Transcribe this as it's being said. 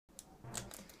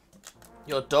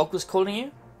Your dog was calling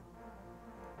you?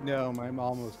 No, my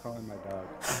mom was calling my dog.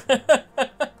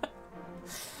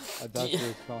 A doctor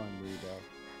was calling me, dog.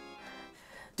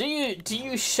 Do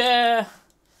you share?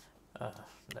 No.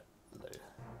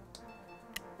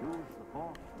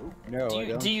 No, I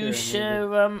don't Do you share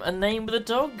share a name with a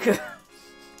dog?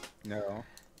 No.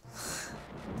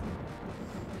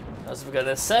 That's what I'm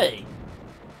gonna say.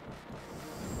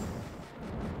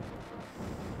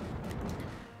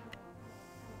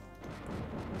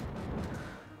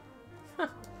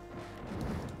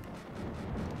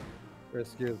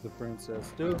 Rescue the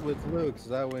princess. Do it with Luke, so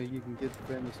that way you can get the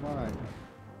famous line.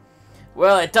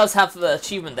 Well, it does have the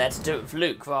achievement there to do it with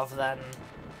Luke rather than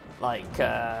like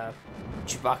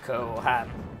Chewbacca or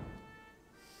Han.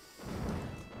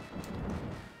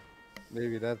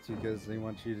 Maybe that's because they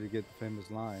want you to get the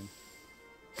famous line.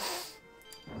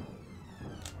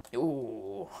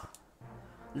 Ooh,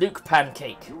 Luke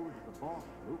pancake.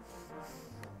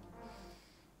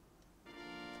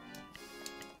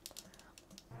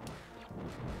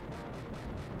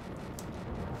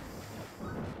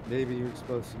 Maybe you're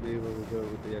supposed to be able to go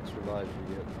with the extra lives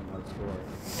you get from that score.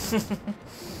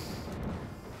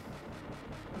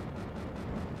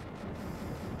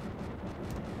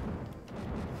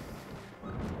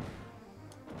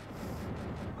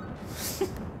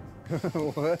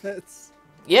 What?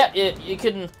 Yeah, you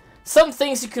can. Some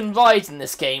things you can ride in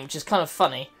this game, which is kind of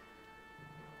funny.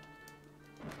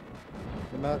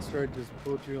 The mouse droid just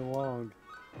pulled you along.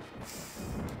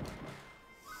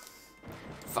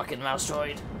 Fucking mouse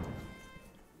droid.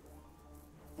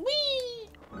 Whee!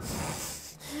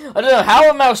 I don't know how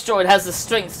a mouse droid has the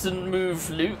strength to move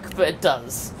Luke, but it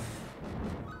does.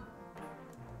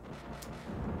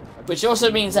 Which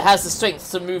also means it has the strength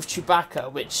to move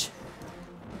Chewbacca, which...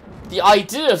 The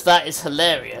idea of that is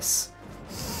hilarious.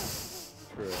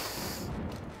 True.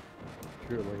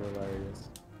 Truly hilarious.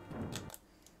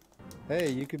 Hey,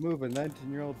 you can move a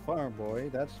 19-year-old farm boy.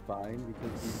 That's fine,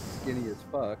 because he's skinny as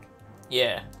fuck.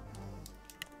 Yeah.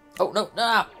 Oh, no,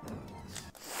 no!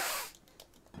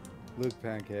 Luke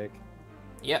pancake.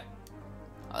 Yep.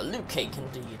 A Luke cake,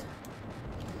 indeed.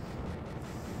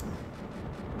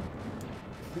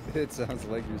 It sounds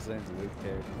like you're saying Luke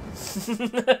cake.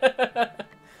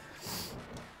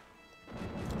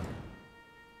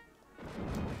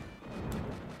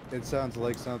 It sounds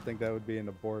like something that would be in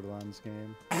a Borderlands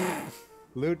game.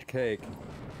 Loot cake.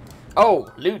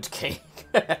 Oh, loot cake.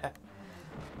 That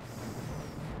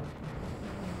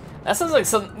sounds like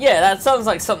some. Yeah, that sounds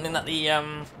like something that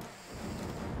the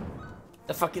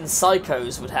fucking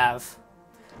psychos would have.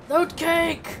 Loot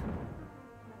cake.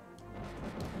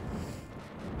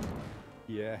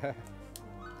 Yeah.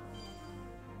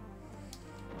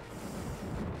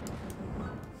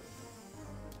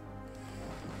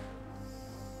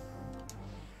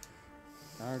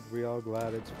 Aren't we all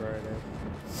glad it's Friday?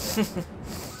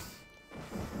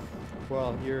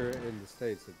 Well, here in the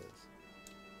States it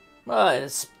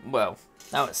is. Well,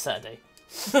 now it's Saturday.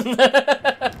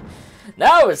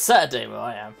 Now it's Saturday where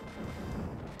I am.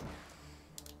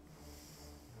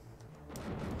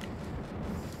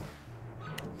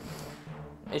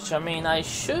 Which, I mean, I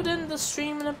should end the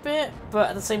stream in a bit, but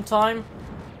at the same time,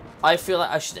 I feel like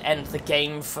I should end the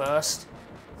game first.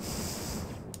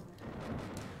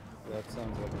 That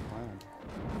sounds like a plan.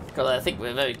 Because I think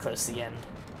we're very close to the end.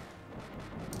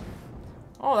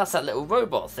 Oh, that's that little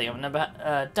robot thing I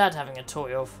remember Dad having a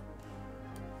toy of.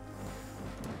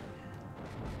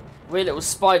 Weird little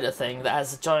spider thing that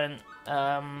has a giant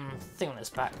thing on its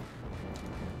back.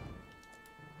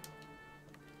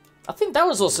 I think that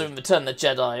was also in Return of the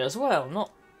Jedi as well,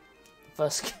 not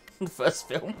the first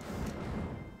film.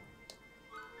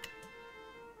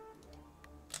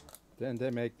 Didn't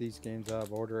they make these games out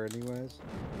of order anyways?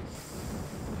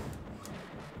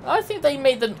 I think they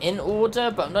made them in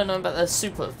order, but I don't know about the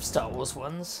Super Star Wars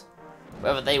ones.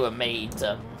 Whether they were made,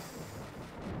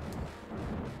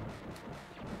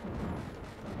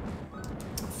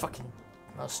 fucking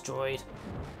mouse droid.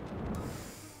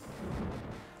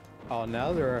 Oh,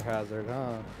 now they're a hazard,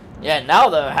 huh? Yeah, now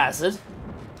they're a hazard.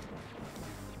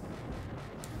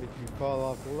 If you fall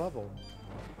off the level.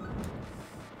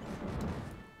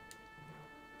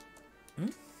 Hmm?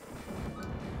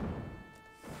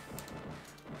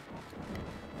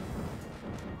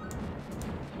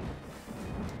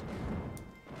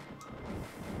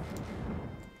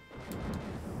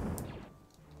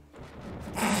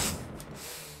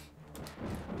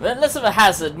 Less of a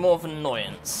hazard, more of an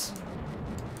annoyance.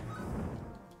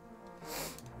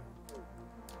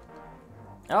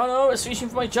 Oh no, it's reaching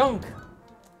for my junk.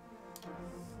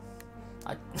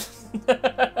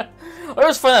 I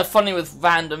always find that funny with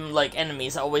random, like,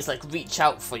 enemies that always, like, reach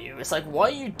out for you. It's like, why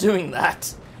are you doing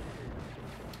that?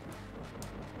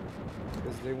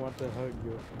 Because they want to hug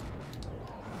you.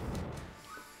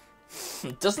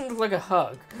 It doesn't look like a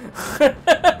hug.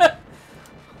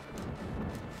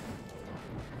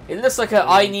 It looks like a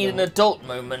I need an adult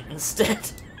moment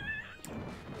instead.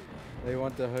 They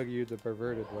want to hug you the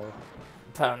perverted way.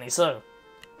 Apparently so.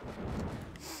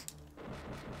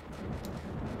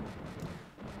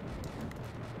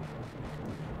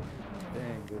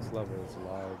 Dang, this level is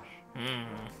large.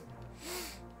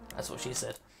 That's what she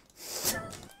said.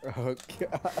 Oh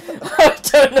god. I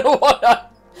don't know what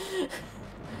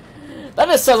That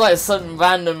just sounds like some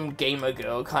random gamer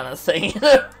girl kind of thing.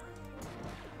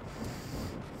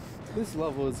 This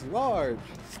level is large.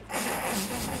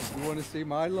 You want to see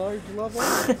my large level?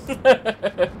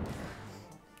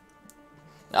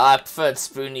 I preferred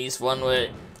Spoonie's one where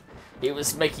he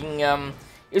was making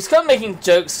he was kind of making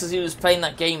jokes because he was playing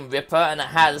that game Ripper, and it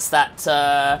has that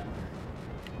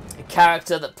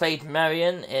character that played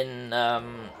Marion in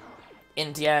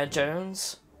Indiana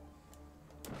Jones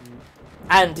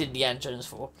and Indiana Jones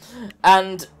 4,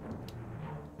 and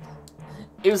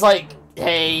it was like,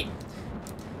 hey,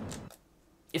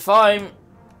 if I'm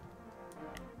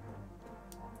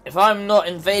not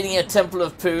invading a temple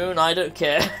of Poon, I don't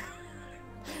care.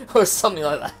 Or something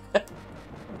like that.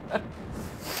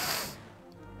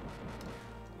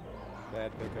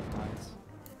 Bad pickup lines.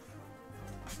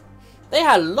 They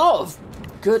had a lot of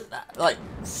good, like,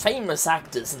 famous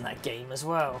actors in that game as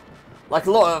well. Like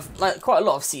quite a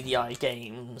lot of CDI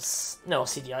games. No,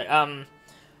 CDI.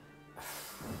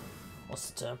 What's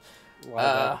the term?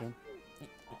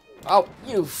 Oh,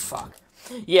 you fuck.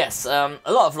 Yes, a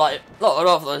lot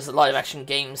of those live action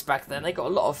games back then. They got a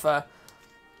lot of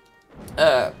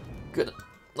good,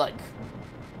 like,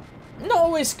 not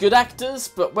always good actors,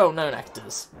 but well-known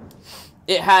actors.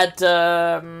 It had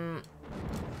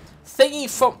thingy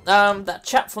from that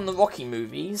chap from the Rocky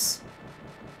movies.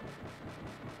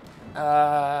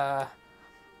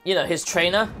 You know, his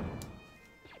trainer.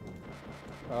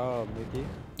 Oh, Mickey?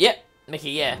 Yep,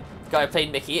 Mickey, yeah. The guy who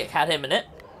played Mickey, it had him in it.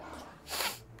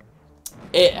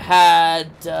 It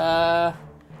had a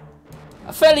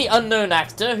fairly unknown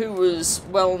actor who was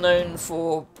well known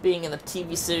for being in the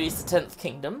TV series The 10th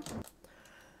Kingdom.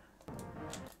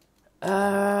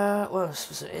 What else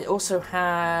was it? It also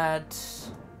had...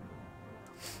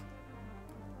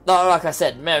 No, like I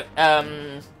said,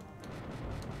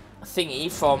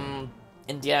 thingy from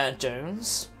Indiana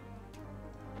Jones.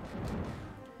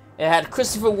 It had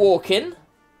Christopher Walken,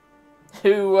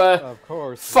 who of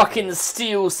course, fucking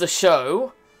steals the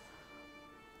show.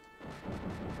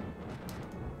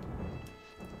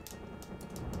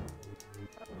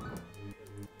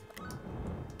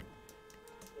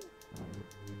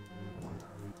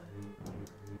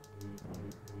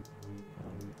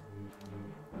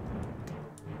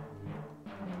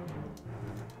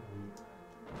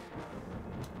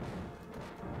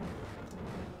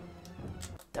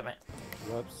 Damn it.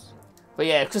 Whoops. But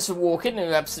yeah, Christopher Walken,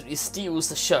 who absolutely steals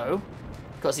the show,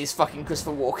 because he's fucking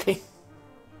Christopher Walken.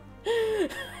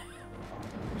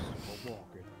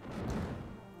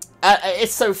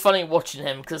 It's so funny watching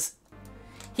him, because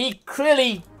he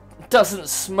clearly doesn't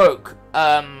smoke,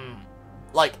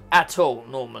 like, at all,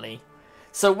 normally.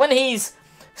 So when he's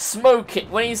smoking,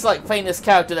 when he's, like, playing this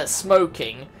character that's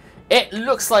smoking, it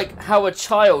looks like how a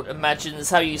child imagines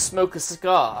how you smoke a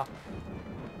cigar.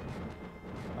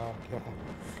 Oh, God.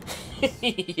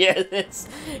 Yeah,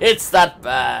 it's that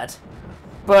bad.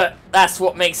 But that's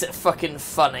what makes it fucking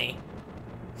funny.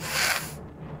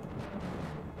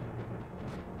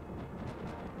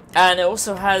 And it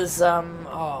also has,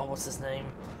 oh, what's his name?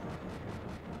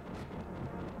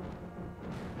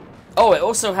 Oh, it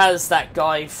also has that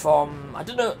guy from, I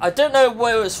don't know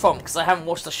where it's from, because I haven't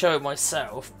watched the show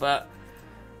myself, but,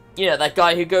 you know, that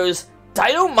guy who goes,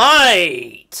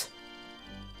 Dynamite!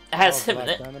 It has him in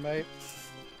it. Dynamite?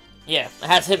 Yeah, it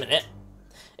has him in it.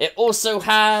 It also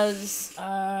has,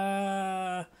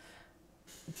 do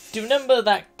you remember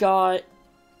that guy?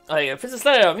 Oh yeah, Princess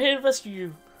Leia, I'm here to rescue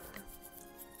you.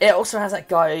 It also has that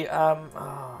guy,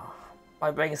 oh,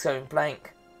 my brain is going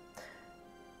blank.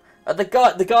 The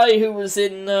guy who was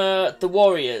in, The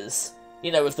Warriors,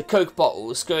 you know, with the Coke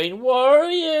bottles, going,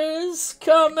 Warriors,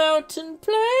 come out and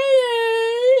play!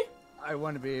 I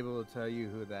want to be able to tell you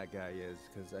who that guy is,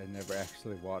 because I never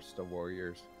actually watched The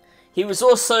Warriors. He was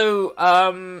also,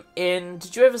 in,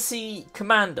 did you ever see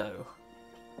Commando?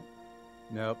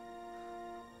 Nope.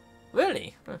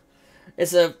 Really? Huh.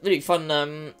 It's a really fun,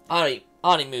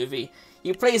 Arnie movie.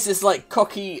 He plays this, like,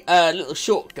 cocky, little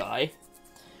short guy.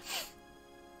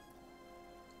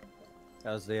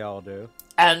 As they all do.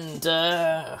 And,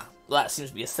 well, that seems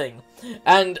to be a thing.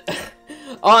 And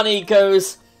Arnie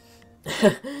goes,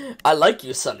 I like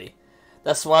you, Sully.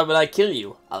 That's why when I kill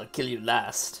you, I'll kill you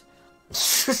last.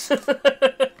 It's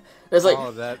like,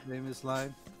 oh, that famous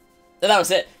line? And that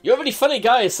was it. You're a really funny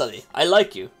guy, Sully. I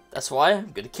like you. That's why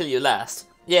I'm gonna kill you last.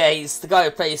 Yeah, he's the guy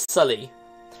who plays Sully.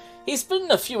 He's been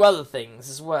in a few other things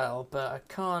as well, but I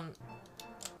can't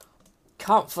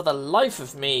for the life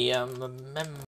of me remember